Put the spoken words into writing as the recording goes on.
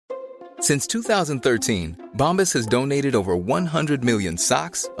Since 2013, Bombas has donated over 100 million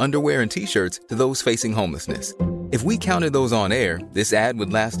socks, underwear, and T-shirts to those facing homelessness. If we counted those on air, this ad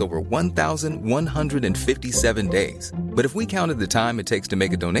would last over 1,157 days. But if we counted the time it takes to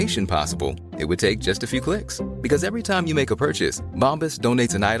make a donation possible, it would take just a few clicks. Because every time you make a purchase, Bombas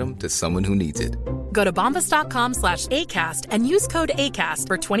donates an item to someone who needs it. Go to bombas.com/ACAST and use code ACAST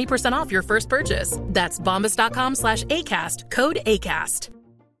for 20% off your first purchase. That's bombas.com/ACAST, code ACAST.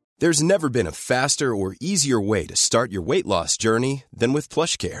 There's never been a faster or easier way to start your weight loss journey than with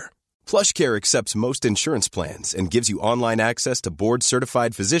PlushCare. PlushCare accepts most insurance plans and gives you online access to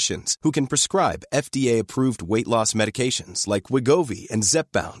board-certified physicians who can prescribe FDA-approved weight loss medications like Wegovy and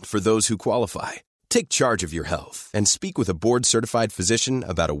Zepbound for those who qualify. Take charge of your health and speak with a board-certified physician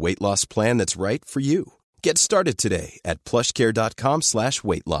about a weight loss plan that's right for you. Get started today at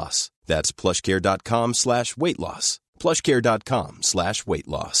plushcare.com/weight loss. That's plushcare.com/weight loss. plushcare.com/weight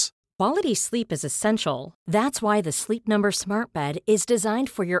loss. Quality sleep is essential. That's why the Sleep Number Smart Bed is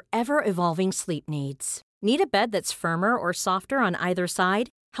designed for your ever-evolving sleep needs. Need a bed that's firmer or softer on either side?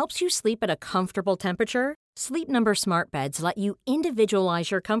 Helps you sleep at a comfortable temperature? Sleep Number Smart Beds let you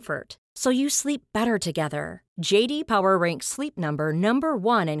individualize your comfort, so you sleep better together. J.D. Power ranks Sleep Number number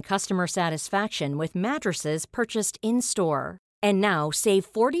 1 in customer satisfaction with mattresses purchased in-store. And now, save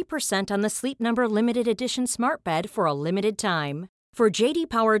 40% on the Sleep Number Limited Edition Smart Bed for a limited time. For J.D.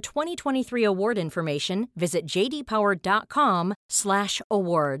 Power 2023 award information, visit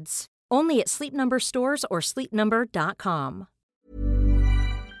jdpower.com/awards. Only at Sleep Number stores or sleepnumber.com.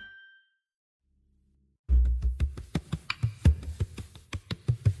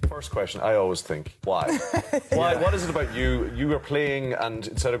 First question, I always think, why? Why? What is it about you? You were playing, and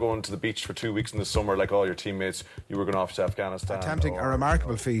instead of going to the beach for 2 weeks in the summer like all your teammates, you were going off to Afghanistan. Attempting a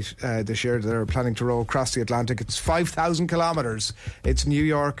remarkable feat this year. They're planning to row across the Atlantic. It's 5,000 kilometres. It's New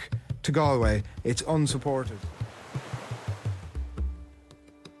York to Galway. It's unsupported.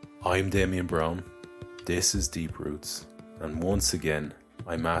 I'm Damien Brown. This is Deep Roots. And once again,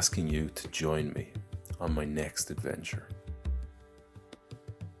 I'm asking you to join me on my next adventure.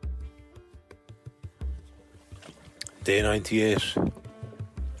 Day 98,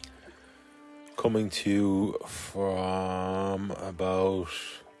 coming to you from about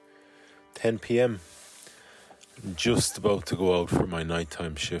 10 p.m. Just about to go out for my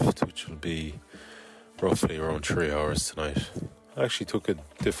nighttime shift, which will be roughly around 3 hours tonight. I actually took a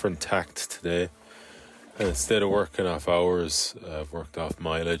different tact today, and instead of working off hours, I've worked off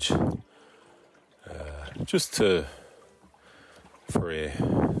mileage, just for a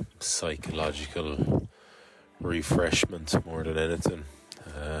psychological refreshment more than anything.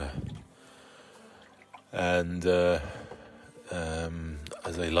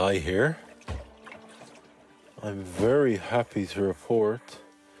 As I lie here, I'm very happy to report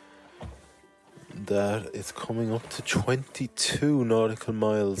that it's coming up to 22 nautical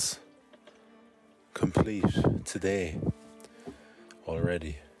miles complete today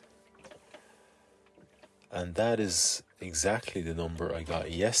already. And that is exactly the number I got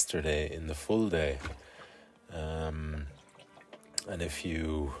yesterday in the full day. And if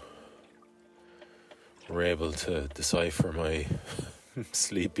you were able to decipher my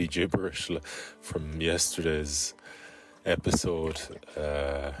sleepy gibberish from yesterday's episode,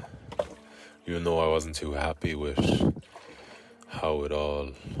 you'll know I wasn't too happy with how it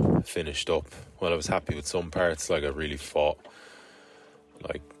all finished up. Well, I was happy with some parts, like I really fought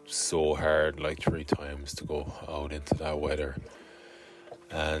like so hard, like 3 times to go out into that weather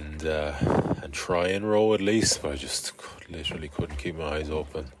and try and row at least, but I just literally couldn't keep my eyes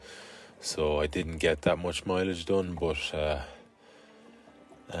open. So I didn't get that much mileage done, but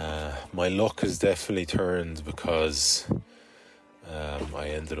my luck has definitely turned because I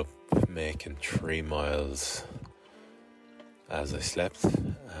ended up making 3 miles as I slept,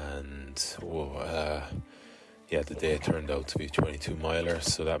 and the day turned out to be 22 milers.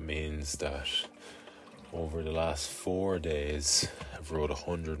 So that means that over the last 4 days I've rode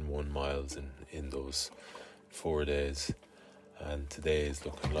 101 miles in those 4 days, and today is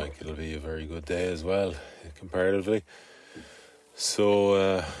looking like it'll be a very good day as well comparatively. So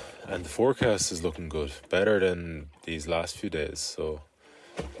and the forecast is looking good, better than these last few days. So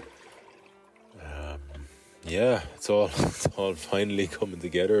it's all finally coming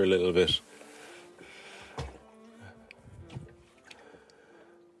together a little bit.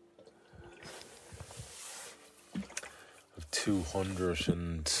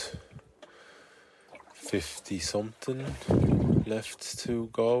 250 something left to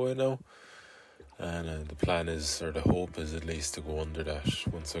Galway now, and the plan is, or the hope is at least, to go under that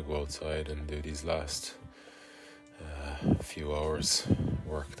once I go outside and do these last few hours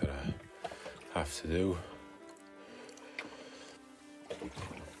work that have to do.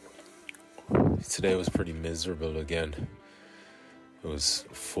 Today was pretty miserable again. It was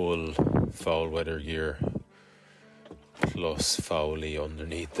full foul weather gear plus fouly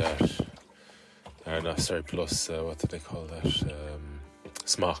underneath that. Plus what did they call that?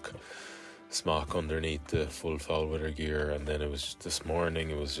 Smock underneath the full foul weather gear. And then it was this morning,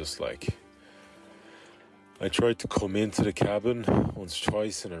 it was just like, I tried to come into the cabin once,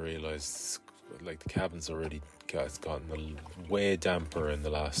 twice, and I realised like the cabin's already gotten way damper in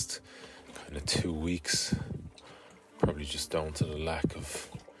the last kind of 2 weeks. Probably just down to the lack of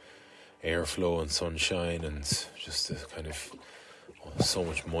airflow and sunshine, and just the kind of so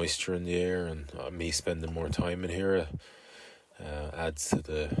much moisture in the air, and me spending more time in here adds to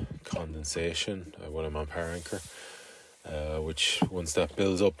the condensation when I'm on power anchor, which once that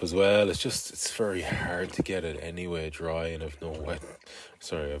builds up as well, it's very hard to get it anyway dry. And I've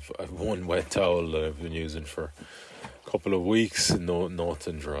one wet towel that I've been using for a couple of weeks and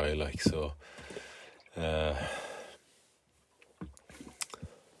nothing dry, like, so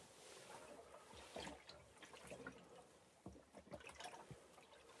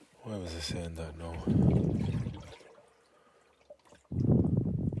why was I saying that now?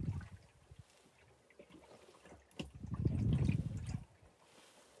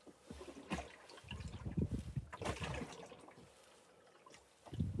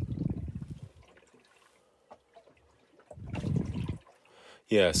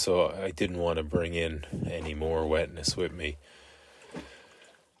 Yeah, so I didn't want to bring in any more wetness with me.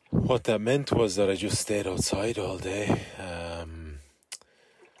 What that meant was that I just stayed outside all day.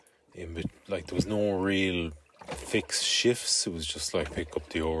 There was no real fixed shifts. It was just like pick up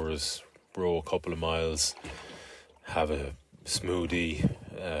the oars, row a couple of miles, have a smoothie,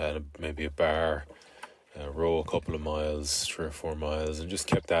 maybe a bar, row a couple of miles, 3 or 4 miles, and just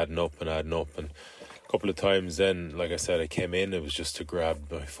kept adding up. And a couple of times then, like I said, I came in, it was just to grab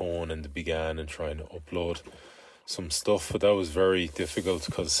my phone and began and trying to upload some stuff, but that was very difficult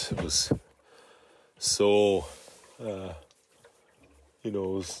because it was so it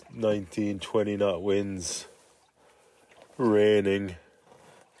was 19, 20 knot winds, raining,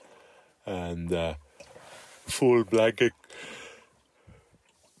 and full blanket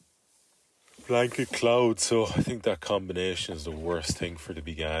cloud. So I think that combination is the worst thing for the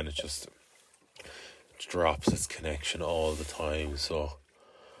Began. It just drops its connection all the time. So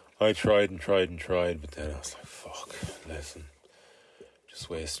I tried, but then I was like, fuck, listen, just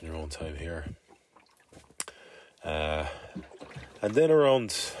wasting your own time here. And then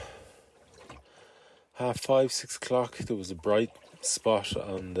around 5:30, 6 o'clock, there was a bright spot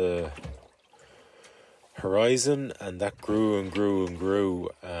on the horizon, and that grew and grew and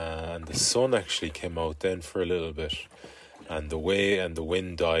grew, and the sun actually came out then for a little bit, and the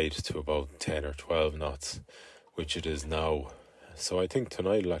wind died to about 10 or 12 knots, which it is now. So I think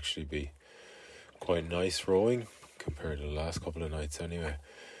tonight will actually be quite nice rowing compared to the last couple of nights anyway.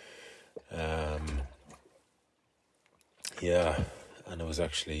 Yeah, and it was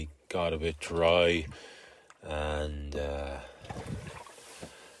actually got a bit dry, and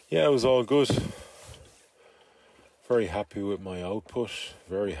yeah, it was all good. Very happy with my output,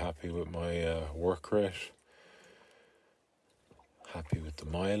 very happy with my work rate, happy with the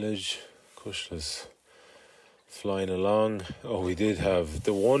mileage. Cushela's flying along. Oh, we did have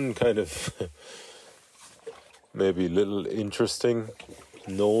the one kind of maybe little interesting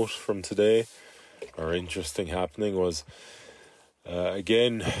note from today, or interesting happening, was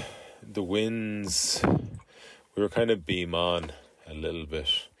again the winds. We were kind of beam on a little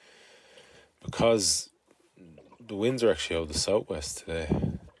bit because the winds are actually out of the southwest today,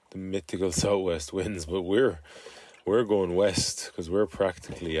 the mythical southwest winds, but we're going west because we're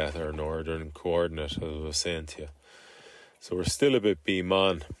practically at our northern coordinate, as I was saying to you. So we're still a bit beam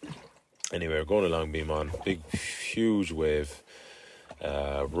on. Anyway, we're going along beam on. Big, huge wave,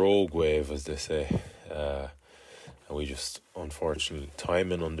 rogue wave, as they say. And we just, unfortunately,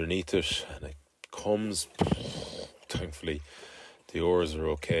 timing underneath it, and it comes. Thankfully, the oars are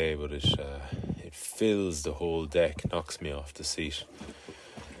okay, but it fills the whole deck, knocks me off the seat.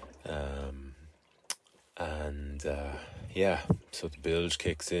 Yeah, so the bilge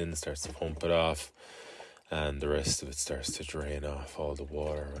kicks in, starts to pump it off, and the rest of it starts to drain off, all the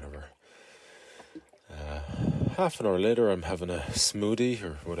water or whatever. Half an hour later, I'm having a smoothie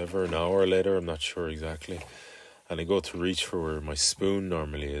or whatever, an hour later, I'm not sure exactly. And I go to reach for where my spoon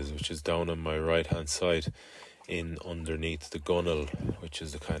normally is, which is down on my right hand side, in underneath the gunnel, which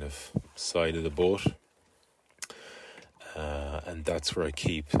is the kind of side of the boat. And that's where I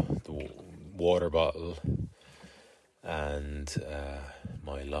keep the water bottle and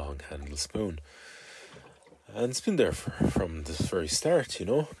my long handle spoon. And it's been there from the very start, you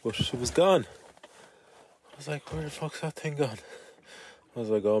know, but it was gone. I was like, where the fuck's that thing gone? I was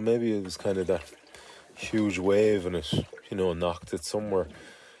like, oh, maybe it was kind of that huge wave and it, you know, knocked it somewhere.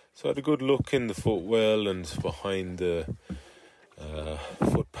 So I had a good look in the footwell and behind the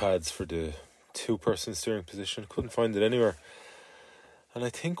foot pads for the two-person steering position. Couldn't find it anywhere. And I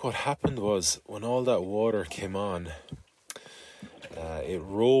think what happened was when all that water came on, it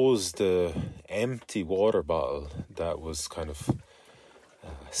rose the empty water bottle that was kind of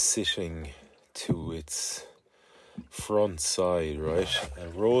sitting to its front side, right?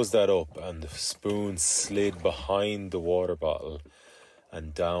 And rose that up, and the spoon slid behind the water bottle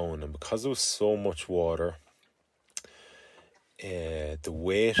and down. And because there was so much water, the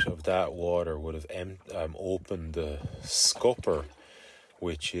weight of that water would have opened the scupper,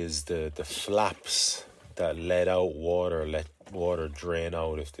 which is the flaps that let water drain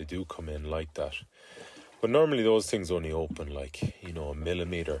out if they do come in like that. But normally those things only open like, you know, a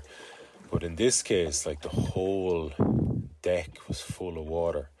millimetre. But in this case, like the whole deck was full of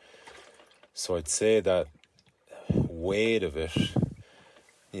water. So I'd say that weight of it,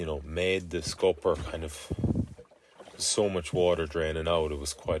 you know, made the scupper kind of so much water draining out. It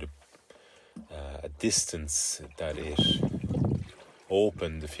was quite a distance that it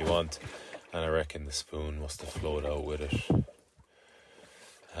opened, if you want. And I reckon the spoon must have flowed out with it.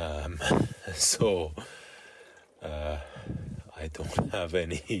 So I don't have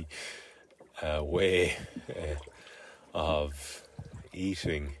any way of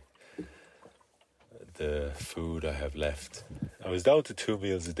eating the food I have left. I was down to 2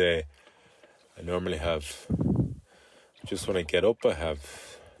 meals a day. I normally have, just when I get up, I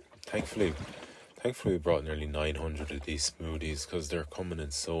have, thankfully we brought nearly 900 of these smoothies because they're coming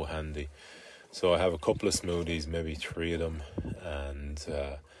in so handy. So I have a couple of smoothies, maybe 3 of them, and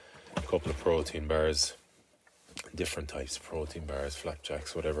a couple of protein bars, different types of protein bars,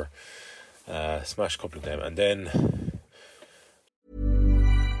 flapjacks, whatever. Smash a couple of them, and then...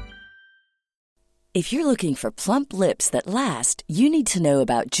 If you're looking for plump lips that last, you need to know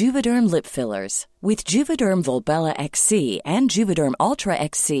about Juvederm lip fillers. With Juvederm Volbella XC and Juvederm Ultra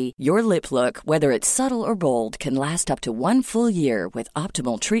XC, your lip look, whether it's subtle or bold, can last up to 1 full year with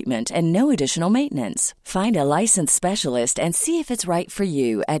optimal treatment and no additional maintenance. Find a licensed specialist and see if it's right for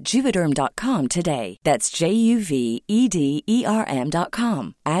you at Juvederm.com today. That's JUVEDERM.com.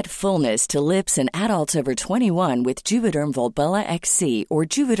 Add fullness to lips in adults over 21 with Juvederm Volbella XC or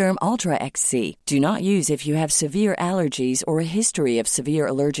Juvederm Ultra XC. Do not use if you have severe allergies or a history of severe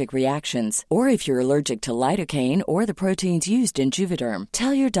allergic reactions, or if you're allergic to lidocaine or the proteins used in Juvederm.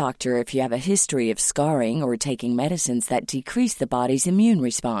 Tell your doctor if you have a history of scarring or taking medicines that decrease the body's immune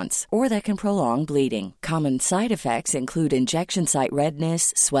response or that can prolong bleeding. Common side effects include injection site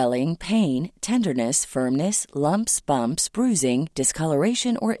redness, swelling, pain, tenderness, firmness, lumps, bumps, bruising,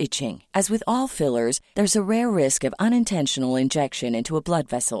 discoloration, or itching. As with all fillers, there's a rare risk of unintentional injection into a blood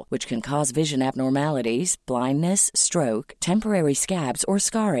vessel, which can cause vision abnormalities, blindness, stroke, temporary scabs, or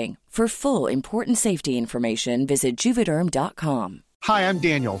scarring. For full, important safety information, visit Juvederm.com. Hi, I'm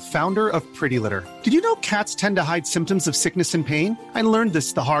Daniel, founder of Pretty Litter. Did you know cats tend to hide symptoms of sickness and pain? I learned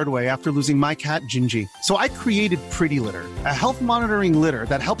this the hard way after losing my cat, Gingy. So I created Pretty Litter, a health monitoring litter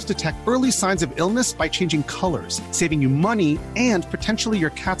that helps detect early signs of illness by changing colors, saving you money and potentially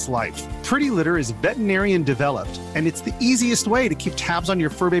your cat's life. Pretty Litter is veterinarian developed, and it's the easiest way to keep tabs on your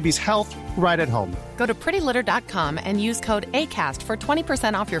fur baby's health right at home. Go to prettylitter.com and use code ACAST for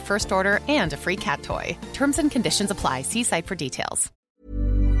 20% off your first order and a free cat toy. Terms and conditions apply. See site for details.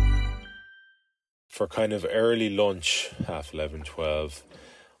 For kind of early lunch, 11:30, 12,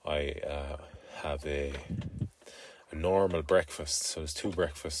 I have a normal breakfast. So there's 2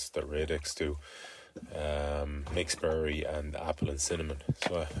 breakfasts that Radix do, mixed berry and apple and cinnamon.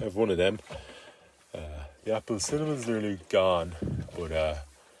 So I have one of them. The apple and cinnamon's nearly gone, but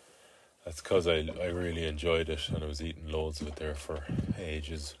that's because I really enjoyed it and I was eating loads of it there for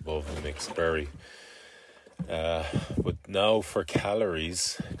ages above the mixed berry. But now for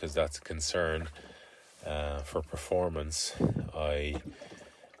calories, because that's a concern for performance, I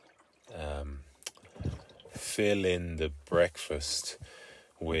fill in the breakfast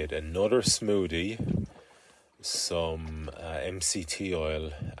with another smoothie, some MCT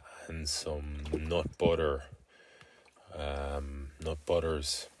oil and some nut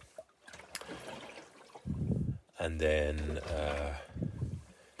butters. And then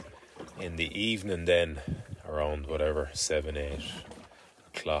in the evening then, around 7-8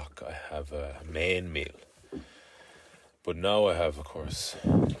 o'clock, I have a main meal. But now I have, of course,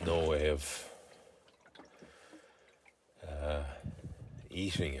 no way of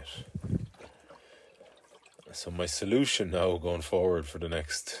eating it. So my solution now going forward for the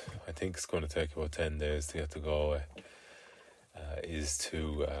next, I think it's going to take about 10 days to get to Galway, is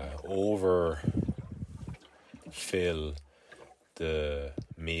to overfill the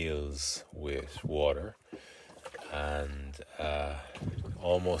meals with water and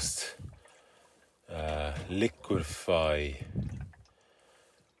almost liquefy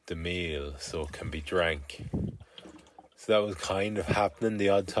the meal so it can be drank. So that was kind of happening the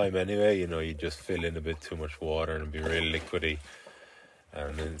odd time anyway. You know, you just fill in a bit too much water and it'd be real liquidy.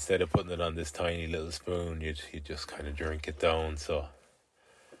 And instead of putting it on this tiny little spoon, you'd just kind of drink it down. So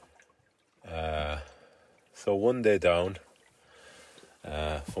one day down,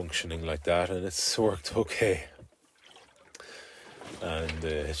 functioning like that, and it's worked okay. And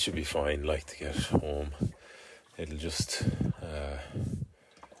it should be fine, like, to get home. It'll just,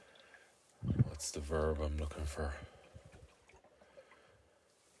 what's the verb I'm looking for?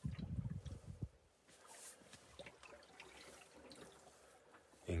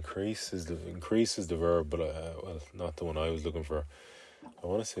 Increase is the verb, but well, not the one I was looking for. I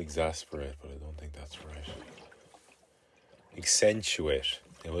want to say exasperate, but I don't think that's right. Accentuate.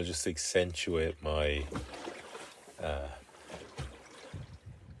 It will just accentuate my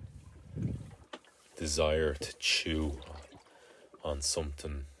desire to chew on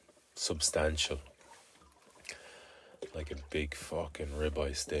something substantial, like a big fucking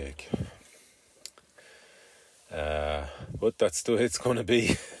ribeye steak. But that's the way it's going to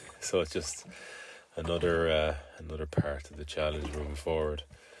be. So it's just another part of the challenge moving forward.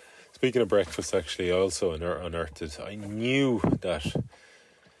 Speaking of breakfast, actually, I also unearthed it. I knew that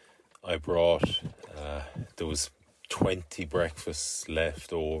I brought there was 20 breakfasts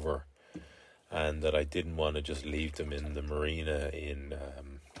left over, and that I didn't want to just leave them in the marina in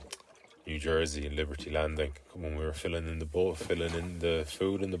New Jersey in Liberty Landing when we were filling in the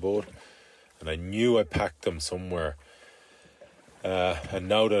food in the boat. And I knew I packed them somewhere. And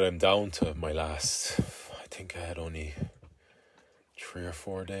now that I'm down to my last, I think I had only 3 or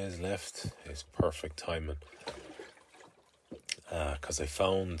 4 days left. It's perfect timing. Because I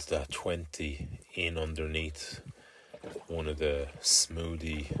found that 20 in underneath one of the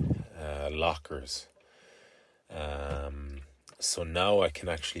smoothie lockers. So now I can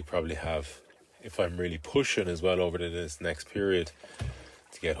actually probably have, if I'm really pushing as well over this next period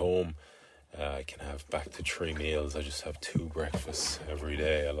to get home, I can have back to 3 meals. I just have 2 breakfasts every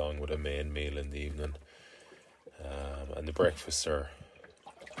day along with a main meal in the evening. And the breakfasts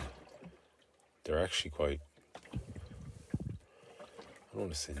they're actually quite, I don't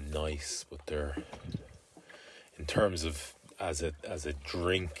want to say nice, but they're, in terms of as a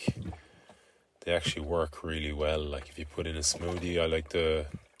drink, they actually work really well. Like if you put in a smoothie,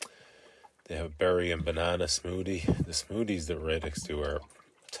 they have a berry and banana smoothie. The smoothies that Radix do are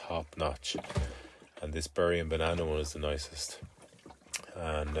top notch, and this berry and banana one is the nicest.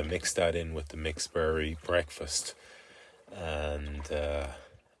 And I mix that in with the mixed berry breakfast, and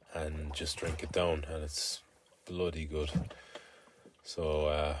just drink it down, and it's bloody good.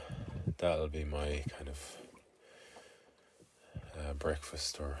 So that'll be my kind of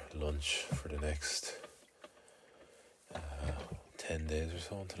breakfast or lunch for the next 10 days or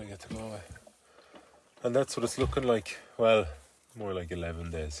so until I get to Galway. And that's what it's looking like. Well, more like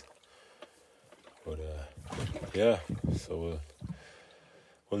 11 days. But yeah, so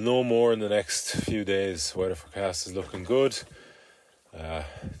we'll know more in the next few days. Weather forecast is looking good.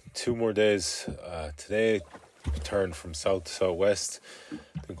 2 more days. Today turned from south to southwest.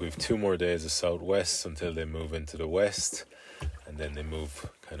 I think we have 2 more days of southwest until they move into the west, and then they move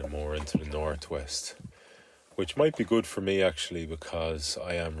kind of more into the northwest, which might be good for me actually, because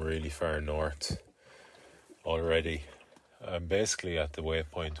I am really far north already. I'm basically at the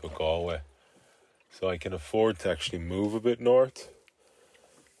waypoint with Galway, so I can afford to actually move a bit north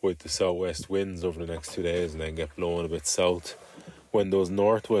with the southwest winds over the next 2 days, and then get blown a bit south when those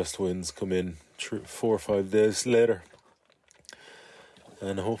northwest winds come in 4 or 5 days later.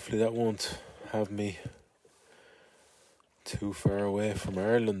 And hopefully that won't have me too far away from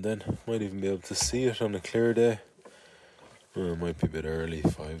Ireland then. Might even be able to see it on a clear day. Well, it might be a bit early,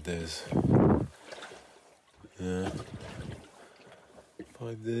 5 days. Yeah.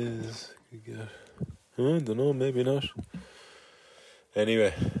 5 days could get, I don't know, maybe not.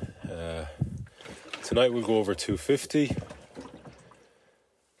 Anyway, tonight we'll go over 250.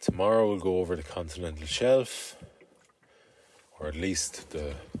 Tomorrow we'll go over the continental shelf, or at least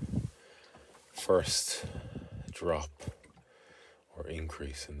the first drop or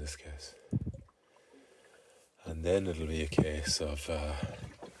increase in this case. And then it'll be a case of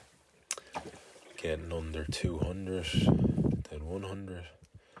getting under 200, then 100.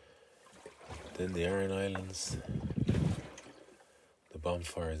 then the Aran Islands, the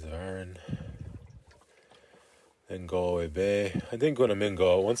bonfires of Aran, then Galway Bay. I think when I'm in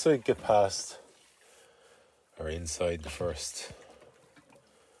Galway, once I get past or inside the first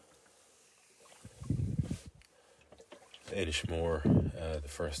Inishmore, the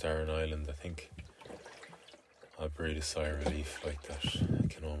first Aran Island, I think I'll breathe a sigh of relief like that. I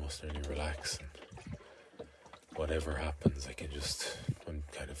can almost nearly relax, and whatever happens, I'm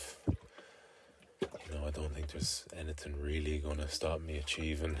kind of, I don't think there's anything really going to stop me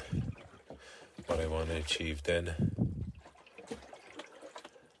achieving what I want to achieve then.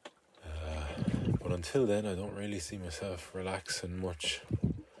 But until then, I don't really see myself relaxing much.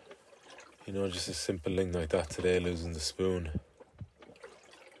 Just a simple thing like that today, losing the spoon.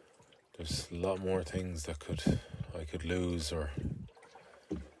 There's a lot more things that I could lose, or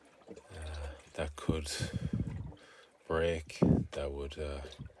that could break, that would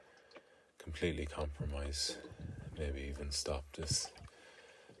completely compromise, maybe even stop this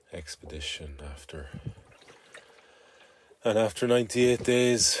expedition after 98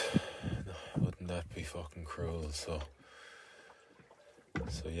 days. Wouldn't that be fucking cruel? So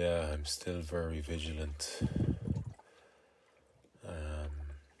yeah, I'm still very vigilant.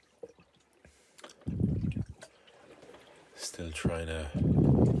 Still trying to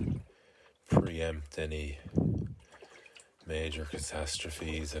preempt any major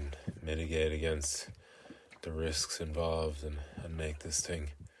catastrophes and mitigate against the risks involved, and make this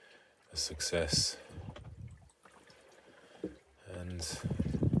thing a success and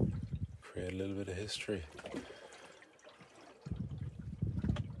create a little bit of history.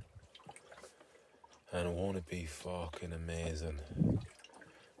 And won't it be fucking amazing?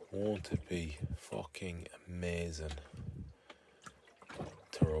 Won't it be fucking amazing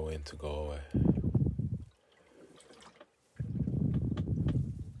to row into Galway?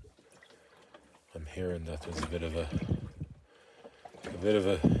 I'm hearing that there's a bit of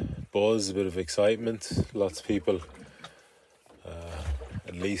a buzz, a bit of excitement. Lots of people,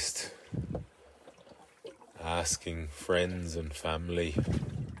 at least asking friends and family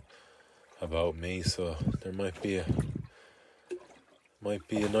about me, so there might be a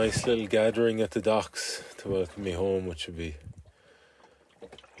nice little gathering at the docks to welcome me home, which would be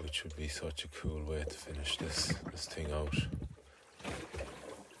such a cool way to finish this thing out.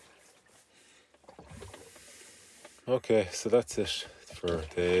 Okay, so that's it for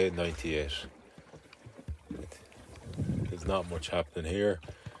day 98. There's not much happening here.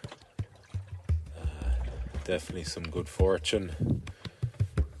 Definitely some good fortune.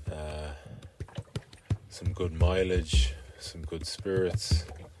 Some good mileage, some good spirits,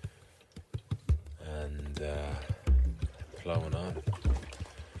 and plowing on.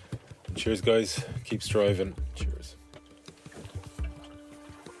 And cheers, guys. Keep striving. Cheers.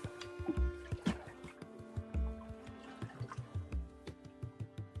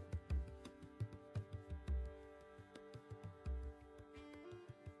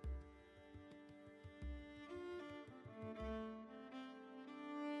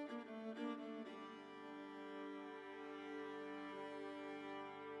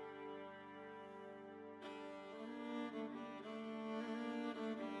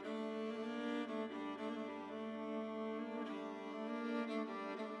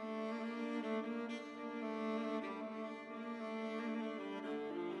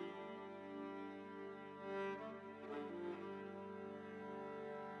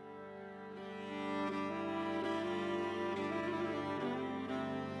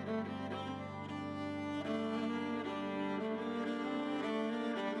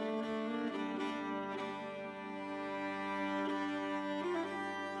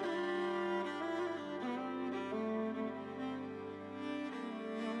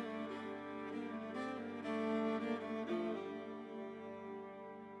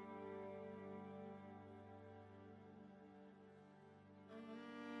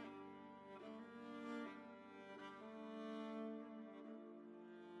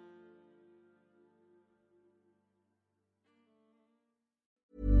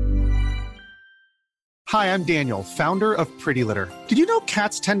 Hi, I'm Daniel, founder of Pretty Litter. Did you know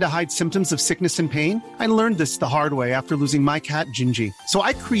cats tend to hide symptoms of sickness and pain? I learned this the hard way after losing my cat, Gingy. So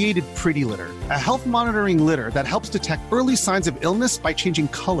I created Pretty Litter, a health monitoring litter that helps detect early signs of illness by changing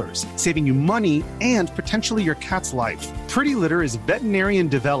colors, saving you money and potentially your cat's life. Pretty Litter is veterinarian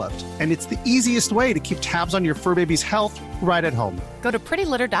developed, and it's the easiest way to keep tabs on your fur baby's health right at home. Go to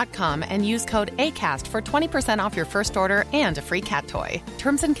prettylitter.com and use code ACAST for 20% off your first order and a free cat toy.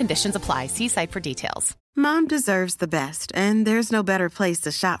 Terms and conditions apply. See site for details. Mom deserves the best, and there's no better place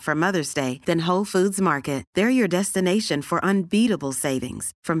to shop for Mother's Day than Whole Foods Market. They're your destination for unbeatable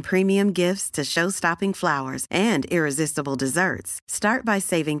savings, from premium gifts to show-stopping flowers and irresistible desserts. Start by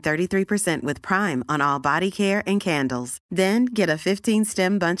saving 33% with Prime on all body care and candles. Then get a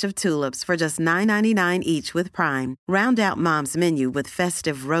 15-stem bunch of tulips for just $9.99 each with Prime. Round out Mom's menu with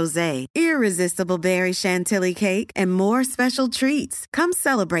festive rosé, irresistible berry chantilly cake, and more special treats. Come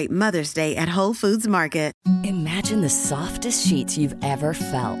celebrate Mother's Day at Whole Foods Market. Imagine the softest sheets you've ever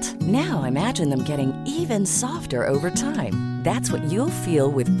felt. Now imagine them getting even softer over time. That's what you'll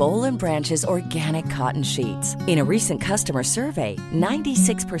feel with Boll & Branch's organic cotton sheets. In a recent customer survey,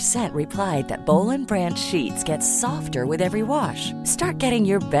 96% replied that Boll & Branch sheets get softer with every wash. Start getting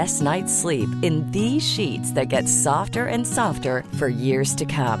your best night's sleep in these sheets that get softer and softer for years to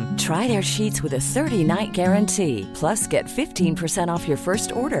come. Try their sheets with a 30-night guarantee. Plus, get 15% off your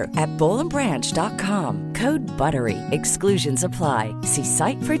first order at bollandbranch.com. Code BUTTERY. Exclusions apply. See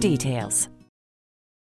site for details.